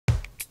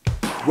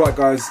Right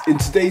guys, in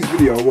today's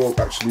video, well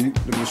actually,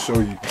 let me show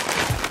you.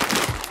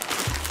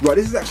 Right,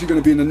 this is actually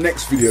going to be in the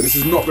next video. This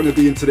is not going to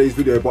be in today's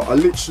video, but I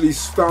literally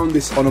found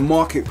this on a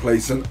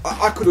marketplace and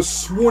I could have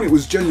sworn it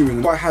was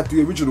genuine if I had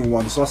the original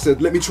one. So I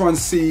said, let me try and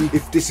see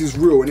if this is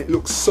real, and it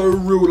looks so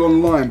real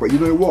online, but you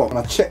know what? When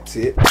I checked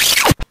it,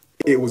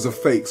 it was a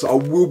fake. So I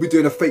will be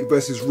doing a fake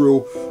versus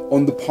real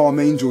on the Palm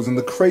Angels, and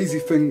the crazy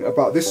thing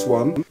about this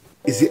one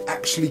is it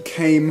actually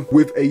came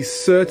with a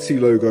Certi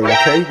logo,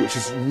 okay, which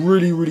is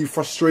really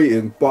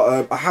frustrating.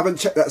 But I haven't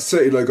checked that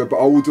Certi logo, but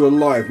I will do a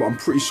live. But I'm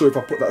pretty sure if I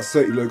put that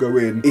Certi logo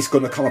in, it's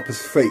gonna come up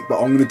as fake.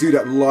 But I'm gonna do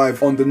that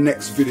live on the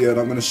next video, and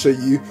I'm gonna show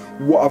you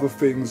what other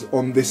things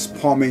on this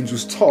Palm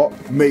Angels top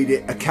made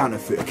it a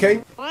counterfeit,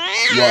 okay?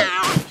 Right,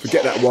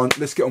 forget that one.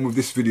 Let's get on with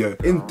this video.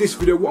 In this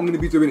video, what I'm going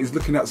to be doing is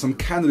looking at some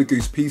Canada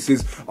Goose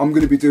pieces. I'm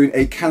going to be doing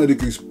a Canada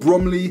Goose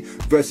Bromley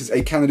versus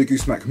a Canada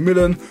Goose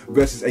Macmillan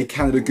versus a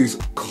Canada Goose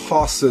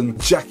Carson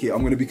jacket. I'm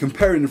going to be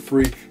comparing the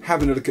three,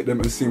 having a look at them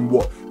and seeing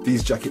what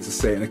these jackets are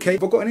saying, okay?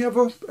 Have I got any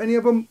other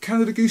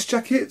Canada Goose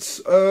jackets?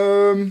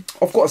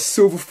 I've got a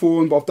Silver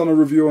Fawn, but I've done a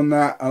review on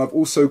that, and I've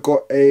also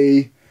got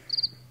a...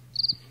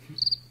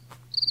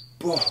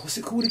 Oh, what's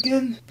it called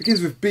again?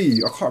 Begins with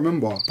B, I can't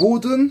remember.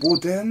 Borden?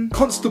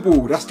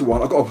 Constable, that's the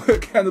one. I got a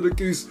Canada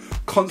Goose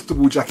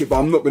Constable jacket, but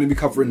I'm not going to be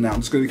covering that. I'm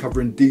just going to be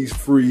covering these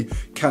three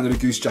Canada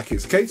Goose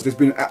jackets, okay? So there's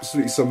been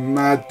absolutely some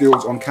mad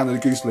deals on Canada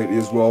Goose lately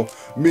as well.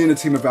 Me and the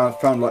team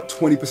have found like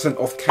 20%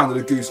 off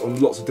Canada Goose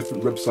on lots of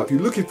different websites. If you're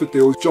looking for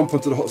deals, jump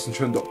onto the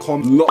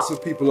hotsandtrend.com. Lots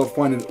of people are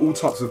finding all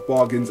types of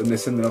bargains, and they're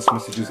sending us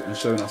messages and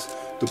showing us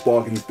the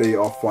bargains they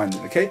are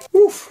finding, okay?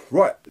 Oof,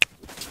 right.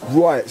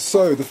 Right,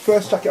 so the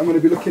first jacket I'm going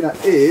to be looking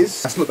at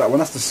is... That's not that one,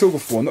 that's the Silver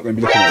Fawn. I'm not going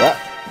to be looking at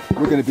that.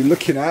 We're going to be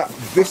looking at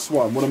this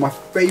one of my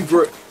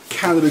favourite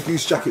Canada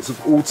Goose jackets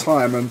of all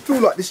time, and I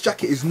feel like this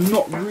jacket is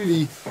not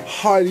really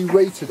highly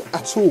rated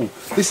at all.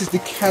 This is the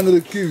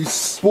Canada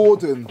Goose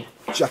Borden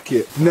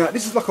jacket. Now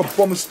this is like a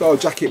bomber style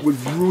jacket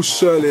with real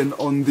shearling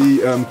on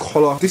the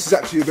collar. This is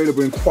actually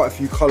available in quite a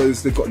few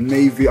colours. They've got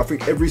navy. I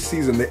think every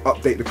season they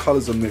update the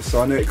colours on this.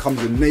 So I know it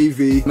comes in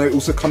navy. I know it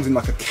also comes in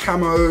like a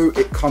camo.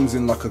 It comes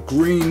in like a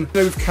green. You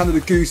know, with Canada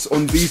Goose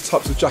on these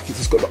types of jackets,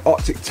 it's got the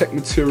Arctic Tech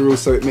material,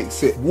 so it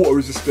makes it water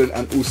resistant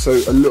and also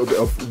a little bit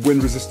of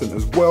wind resistant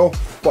as well.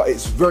 But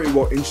it's very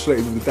well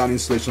insulated with the down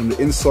insulation on the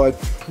inside.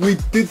 We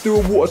did do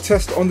a water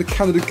test on the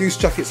Canada Goose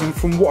jackets, and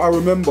from what I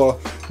remember,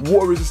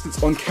 water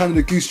resistance on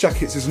Canada Goose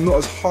jackets is not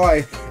as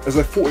high as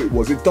I thought it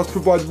was. It does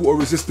provide water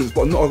resistance,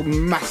 but not a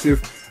massive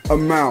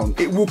amount.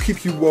 It will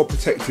keep you well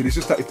protected. It's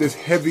just that if there's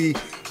heavy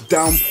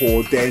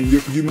downpour, then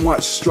you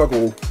might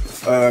struggle.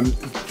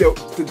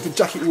 The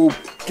jacket will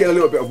get a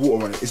little bit of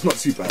water on it. It's not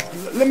too bad.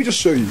 Let me just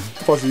show you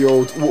fuzzy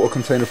old water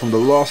container from the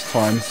last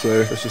time. So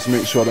let's just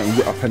make sure I don't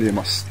wet up any of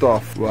my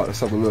stuff. Right,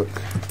 let's have a look.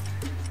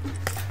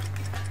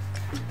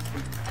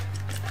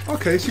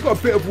 Okay, so you got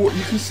a bit of water.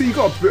 You can see you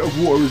got a bit of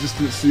water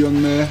resistancy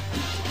on there.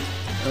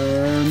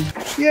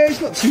 Yeah, it's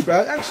not too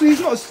bad. Actually,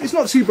 it's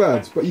not too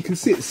bad. But you can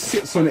see it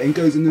sits on it and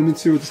goes in the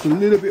material just a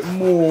little bit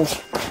more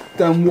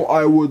than what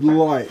I would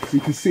like. So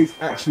you can see it's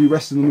actually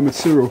resting on the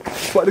material.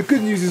 But the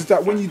good news is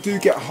that when you do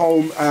get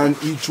home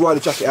and you dry the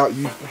jacket out,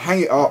 you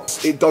hang it up,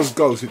 it does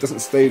go, so it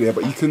doesn't stay there.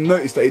 But you can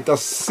notice that it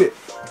does sit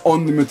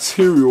on the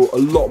material a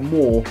lot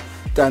more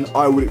than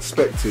I would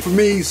expect it. For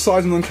me,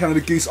 sizing on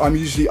Canada Goose, I'm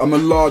a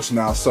large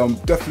now, so I'm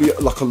definitely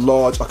like a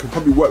large. I could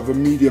probably work with a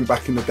medium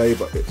back in the day,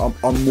 but I'm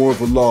more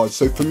of a large.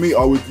 So for me,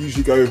 I would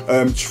usually go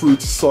true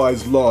to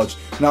size large.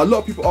 Now, a lot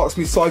of people ask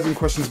me sizing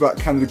questions about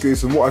Canada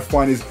Goose, and what I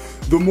find is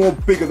the more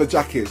bigger the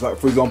jackets, like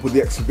for example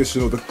the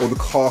Exhibition or the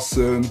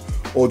Carson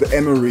or the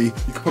Emery, you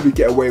could probably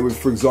get away with,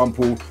 for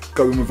example,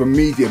 going with a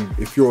medium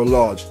if you're a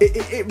large.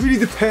 It really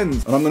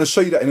depends, and I'm going to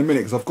show you that in a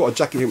minute because I've got a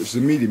jacket here which is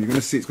a medium. You're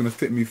going to see it's going to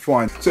fit me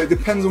fine. So it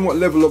depends on what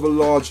level of a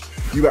large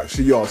you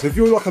actually are. So if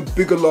you're like a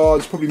bigger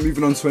large, probably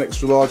moving on to an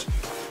extra large,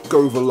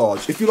 go with a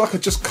large. If you're like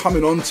just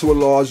coming on to a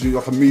large, you're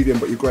like a medium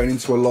but you're growing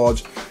into a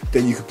large,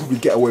 then you could probably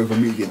get away with a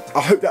medium.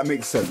 I hope that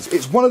makes sense.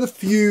 It's one of the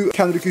few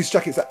Canada Goose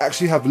jackets that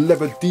actually have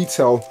leather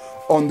detail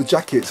on the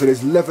jacket. So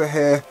there's leather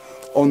hair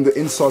on the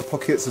inside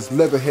pockets, there's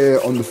leather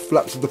hair on the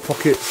flaps of the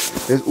pockets,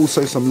 there's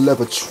also some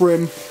leather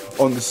trim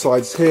on the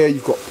sides here.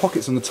 You've got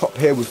pockets on the top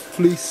here with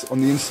fleece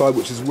on the inside,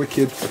 which is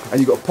wicked,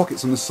 and you've got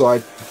pockets on the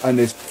side and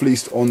there's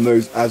fleeced on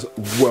those as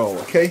well,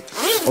 okay?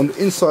 On the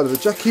inside of the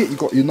jacket, you've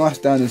got your nice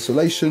down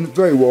insulation,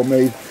 very well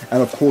made,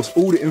 and of course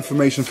all the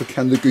information for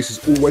Canada Goose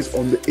is always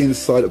on the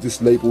inside of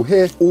this label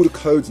here, all the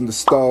codes and the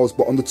styles.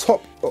 But on the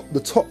top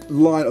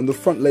line on the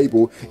front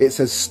label, it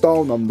says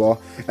style number,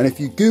 and if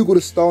you Google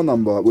the style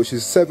number, which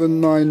is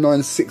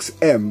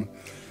 7996M,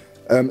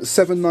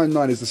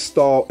 799 is the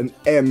style and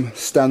M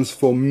stands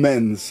for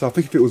men's. So I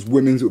think if it was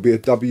women's, it would be a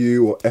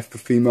W, or F for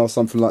female,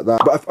 something like that.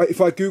 But if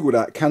I Google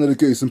that, Canada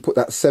Goose, and put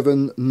that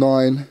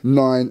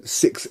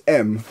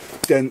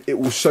 7996M, then it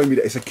will show me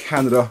that it's a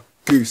Canada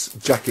Goose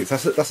Jackets.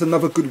 That's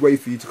another good way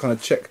for you to kind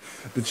of check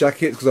the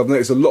jackets, because I've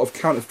noticed a lot of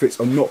counterfeits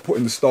are not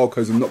putting the style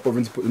codes and not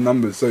bothering to put the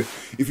numbers. So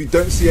if you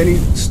don't see any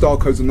style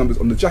codes and numbers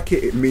on the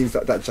jacket, it means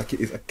that that jacket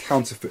is a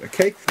counterfeit,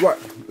 okay? Right,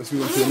 let's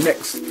move on to the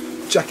next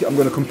jacket I'm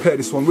going to compare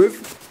this one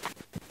with.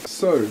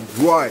 So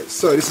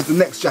this is the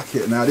next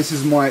jacket now. This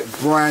is my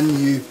brand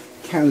new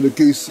Canada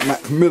Goose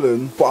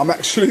Macmillan, but I'm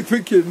actually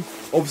thinking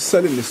of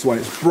selling this one.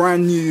 It's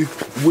brand new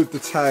with the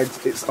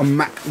tags. It's a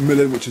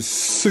Macmillan, which is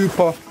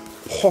super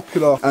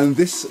popular, and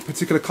this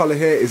particular colour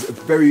here is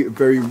very,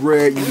 very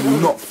rare. You will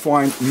not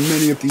find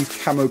many of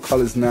these camo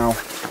colours now.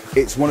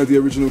 It's one of the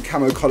original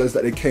camo colours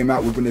that they came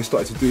out with when they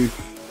started to do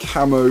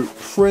camo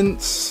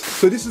prints.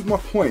 So this is my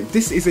point.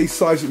 This is a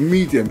size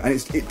medium, and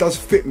it does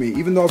fit me.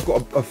 Even though I've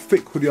got a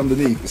thick hoodie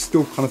underneath, it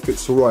still kind of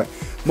fits alright.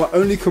 My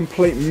only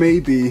complaint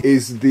maybe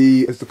is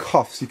the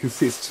cuffs. You can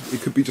see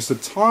it could be just a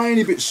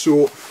tiny bit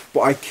short,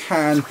 but I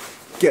can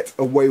get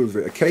away with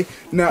it, okay?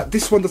 Now,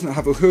 this one doesn't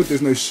have a hood,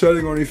 there's no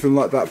shirting or anything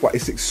like that, but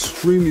it's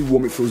extremely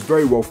warm. It feels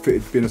very well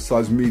fitted, being a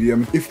size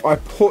medium. If I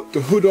put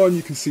the hood on,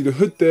 you can see the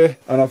hood there,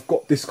 and I've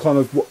got this kind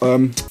of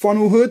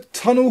funnel hood,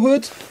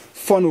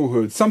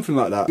 something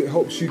like that. It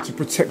helps you to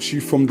protect you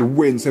from the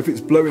wind. So if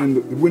it's blowing and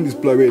the wind is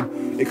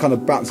blowing, it kind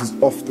of bounces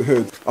off the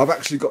hood. I've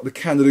actually got the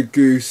Canada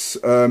Goose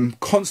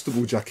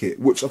Constable jacket,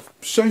 which I've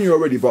shown you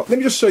already, but let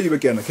me just show you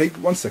again, okay?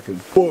 1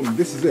 second. Boom,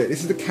 this is it.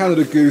 This is the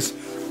Canada Goose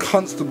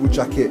Constable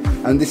jacket,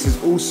 and this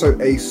is also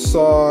a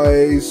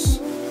size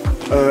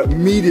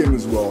medium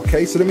as well,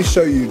 okay? So let me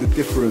show you the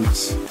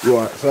difference.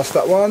 Right, so that's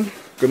that one.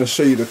 Gonna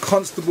show you the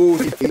Constable.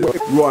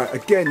 Right,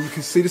 again, you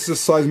can see this is a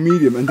size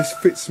medium, and this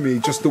fits me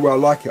just the way I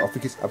like it. I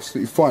think it's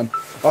absolutely fine.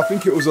 I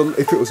think if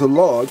it was a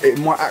large, it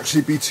might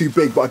actually be too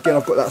big, but again,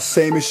 I've got that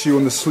same issue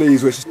on the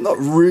sleeves, which is not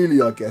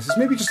really, I guess. It's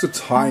maybe just a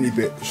tiny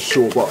bit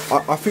short, but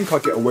I think I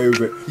get away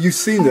with it. You've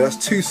seen that,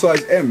 that's 2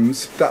 size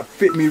M's that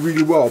fit me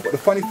really well, but the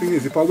funny thing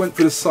is, if I went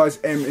for the size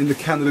M in the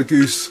Canada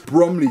Goose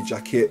Bromley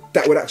jacket,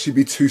 that would actually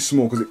be too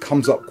small, because it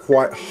comes up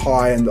quite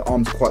high and the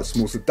arms are quite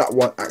small, so that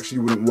one actually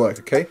wouldn't work,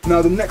 okay?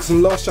 Now, the next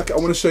and last jacket I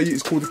want to show you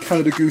is called the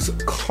Canada Goose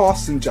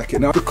Carson jacket.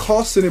 Now, the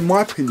Carson, in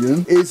my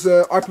opinion, is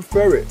I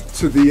prefer it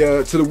to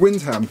the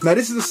Windham. Now,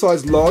 this is a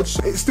size large.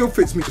 It still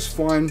fits me just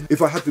fine.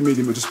 If I had the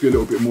medium, it would just be a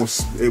little bit more.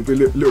 It would be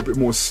a little bit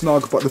more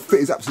snug, but the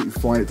fit is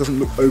absolutely fine. It doesn't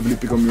look overly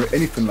big on me or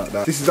anything like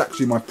that. This is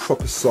actually my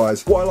proper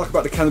size. What I like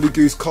about the Canada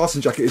Goose Carson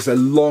jacket is a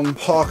long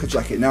parka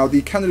jacket. Now,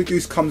 the Canada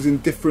Goose comes in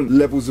different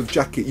levels of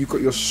jacket. You've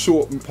got your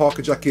short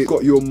parka jacket, you've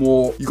got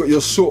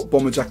your short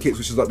bomber jackets,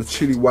 which is like the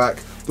chili whack,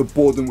 the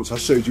Borden, which I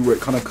showed you, where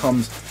it kind of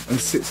comes and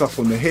sits up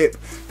on the hip.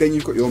 Then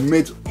you've got your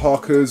mid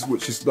parkas,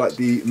 which is like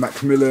the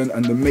Macmillan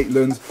and the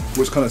Maitlands,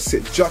 which kind of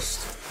sit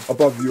just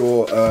above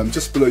your,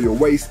 just below your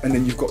waist. And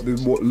then you've got the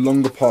more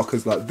longer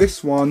parkas like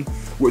this one,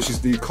 which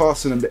is the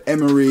Carson and the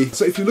Emery.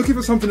 So if you're looking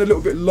for something a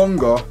little bit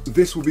longer,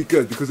 this will be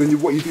good, because then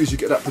what you do is you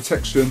get that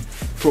protection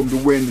from the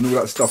wind and all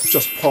that stuff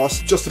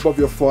just above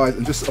your thighs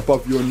and just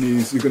above your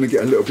knees. You're going to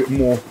get a little bit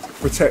more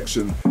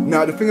protection.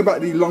 Now, the thing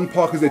about the long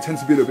parkas, they tend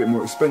to be a little bit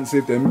more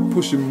expensive. They're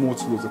pushing more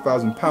towards the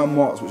 £1,000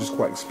 marks, which is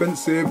quite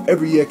expensive.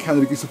 Every year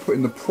Canada Goose are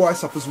putting the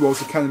price up as well,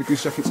 so Canada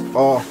Goose jackets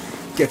are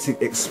getting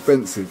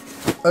expensive.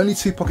 Only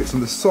 2 pockets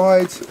on the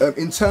side.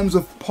 In terms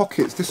of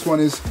pockets, this one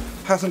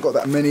hasn't got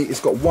that many. It's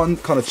got one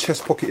kind of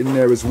chest pocket in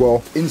there as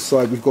well.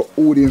 Inside we've got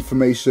all the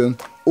information,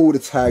 all the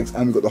tags,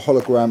 and we've got the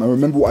hologram. And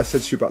remember what I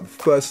said to you about the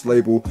first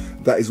label,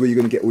 that is where you're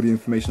going to get all the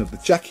information of the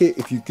jacket.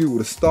 If you Google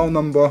the style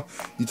number,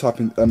 you type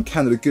in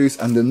Canada Goose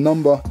and the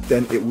number,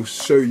 then it will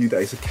show you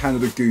that it's a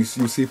Canada Goose.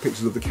 You'll see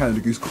pictures of the Canada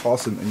Goose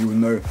Carson, and you will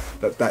know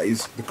that that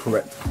is the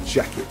correct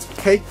jacket,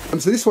 okay?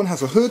 So this one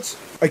has a hood.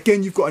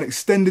 Again, you've got an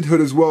extended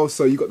hood as well,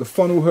 so you've got the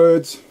funnel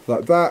hood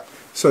like that.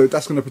 So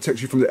that's going to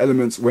protect you from the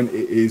elements when it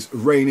is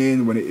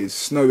raining, when it is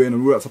snowing,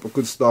 and all that type of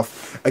good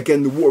stuff.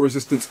 Again, the water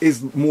resistance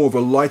is more of a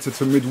lighter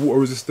to mid water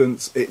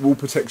resistance. It will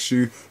protect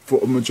you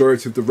for a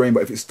majority of the rain,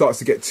 but if it starts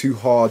to get too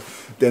hard,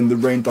 then the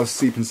rain does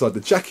seep inside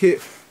the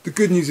jacket. The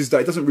good news is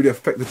that it doesn't really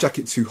affect the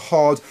jacket too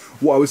hard.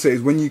 What I would say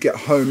is when you get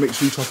home, make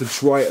sure you try to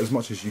dry it as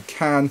much as you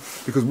can,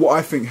 because what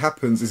I think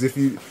happens is if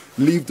you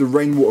leave the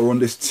rainwater on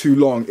this too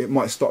long, it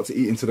might start to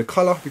eat into the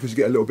colour, because you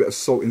get a little bit of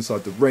salt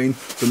inside the rain.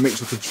 So make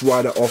sure to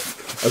dry that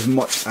off as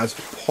much as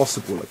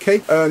possible, okay?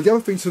 The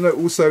other thing to note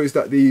also is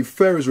that the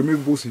fur is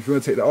removable, so if you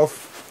want to take that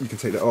off, you can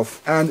take that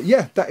off. And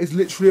yeah, that is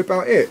literally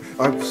about it.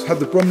 I had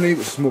the Bromley,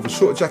 which is more of a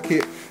short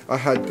jacket. I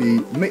had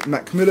the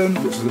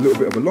Macmillan, which is a little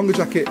bit of a longer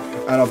jacket,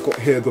 and I've got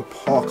here the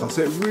parka.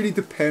 So it really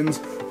depends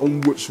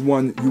on which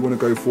one you want to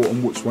go for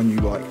and which one you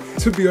like.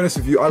 To be honest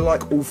with you, I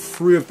like all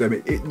 3 of them.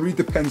 It really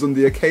depends on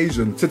the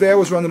occasion. Today I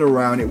was running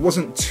around, it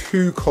wasn't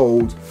too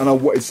cold, and I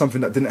wanted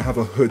something that didn't have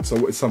a hood, so I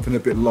wanted something a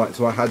bit light,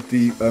 so I had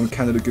the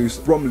Canada Goose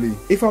Bromley.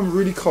 If I'm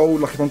really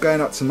cold, like if I'm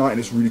going out tonight and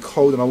it's really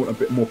cold and I want a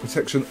bit more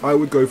protection, I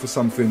would go for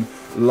something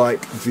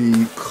like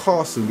the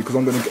Carson, because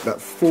I'm going to get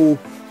that full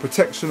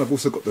protection. I've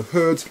also got the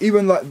hood.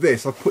 Even like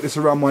this, I've put this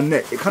around my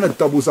neck. It kind of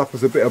doubles up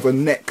as a bit of a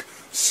neck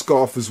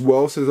scarf as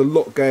well, so there's a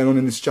lot going on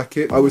in this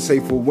jacket. I would say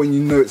for when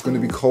you know it's going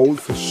to be cold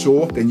for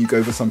sure, then you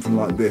go for something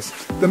like this.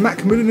 The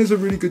Macmillan is a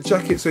really good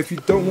jacket, so if you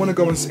don't want to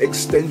go and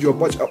extend your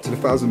budget up to the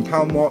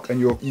 £1,000 mark and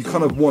you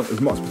kind of want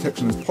as much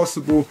protection as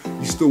possible,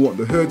 you still want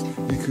the hood,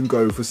 you can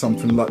go for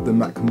something like the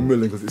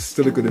Macmillan because it's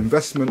still a good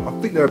investment. I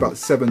think they're about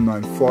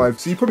 £7.95,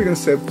 so you're probably going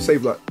to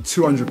save like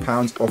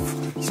 £200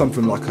 off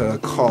something like a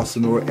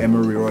Carson or an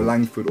Emery or a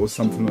Langford or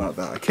something like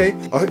that, okay?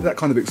 I hope that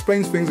kind of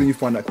explains things and you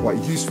find that quite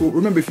useful.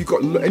 Remember, if you've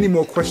got any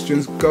more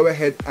questions, go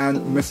ahead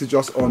and message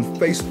us on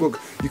Facebook.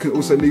 You can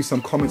also leave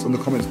some comments on the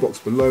comments box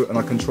below and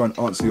I can try and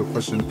answer your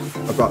question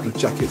about the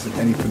jackets and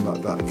anything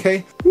like that,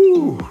 okay?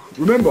 Woo!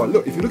 Remember,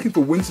 look, if you're looking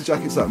for winter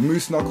jackets like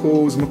Moose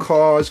Knuckles,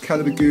 Macage,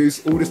 Canada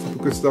Goose, all this type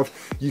of good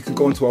stuff, you can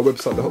go onto our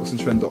website,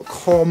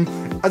 thehoxandtrend.com.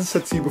 As I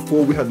said to you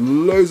before, we had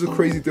loads of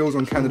crazy deals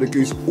on Canada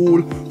Goose,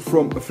 all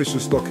from official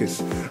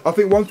stockists. I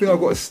think one thing I've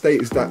got to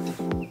state is that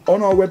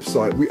on our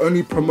website, we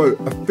only promote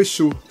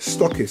official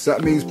stockists.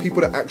 That means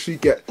people that actually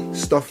get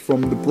stuff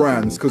from the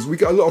brands, because we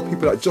get a lot of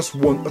people that just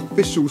want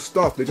official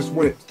stuff. They just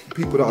want it,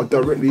 people that are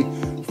directly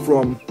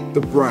from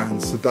the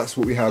brands. So that's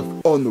what we have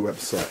on the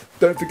website.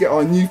 Don't forget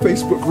our new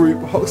Facebook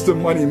group,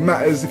 Hoxton Money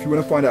Matters. If you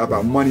want to find out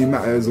about money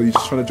matters, or you're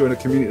just trying to join a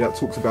community that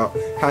talks about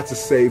how to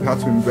save, how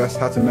to invest,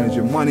 how to manage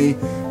your money,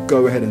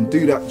 go ahead and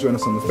do that. Join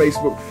us on the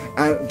Facebook.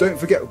 And don't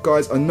forget,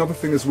 guys, another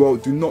thing as well,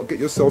 do not get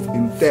yourself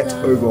in debt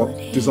over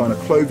designer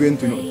clothing.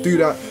 Do not do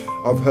that.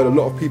 I've heard a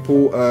lot of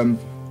people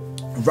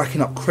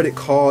racking up credit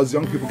cards,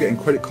 young people getting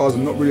credit cards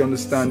and not really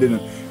understanding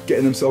and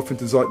getting themselves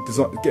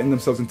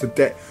into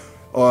debt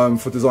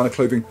for designer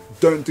clothing.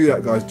 Don't do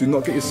that, guys. Do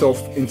not get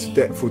yourself into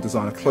debt for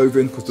designer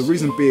clothing, because the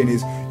reason being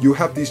is you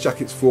have these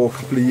jackets for a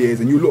couple of years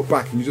and you look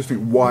back and you just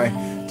think, why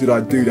did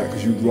I do that?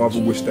 Because you'd rather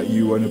wish that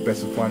you were in a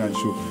better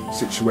financial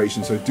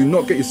situation. So do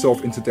not get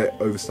yourself into debt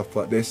over stuff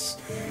like this.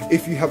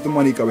 If you have the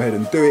money, go ahead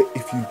and do it.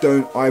 If you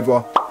don't,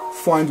 either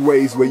find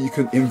ways where you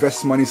can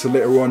invest money so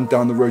later on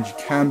down the road you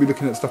can be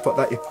looking at stuff like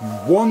that if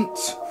you want.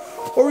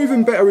 Or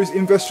even better is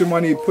invest your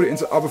money, put it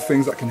into other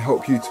things that can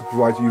help you to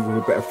provide you with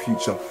a better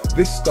future.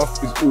 This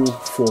stuff is all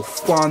for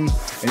fun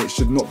and it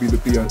should not be the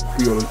be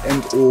all and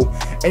end all.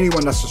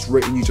 Anyone that's just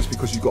rating you just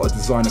because you got a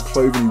designer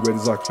clothing, you wear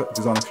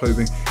designer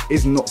clothing,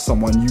 is not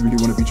someone you really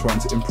want to be trying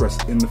to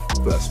impress in the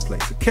first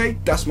place, okay?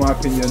 That's my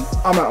opinion.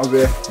 I'm out of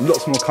here.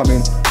 Lots more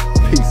coming.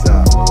 Peace out.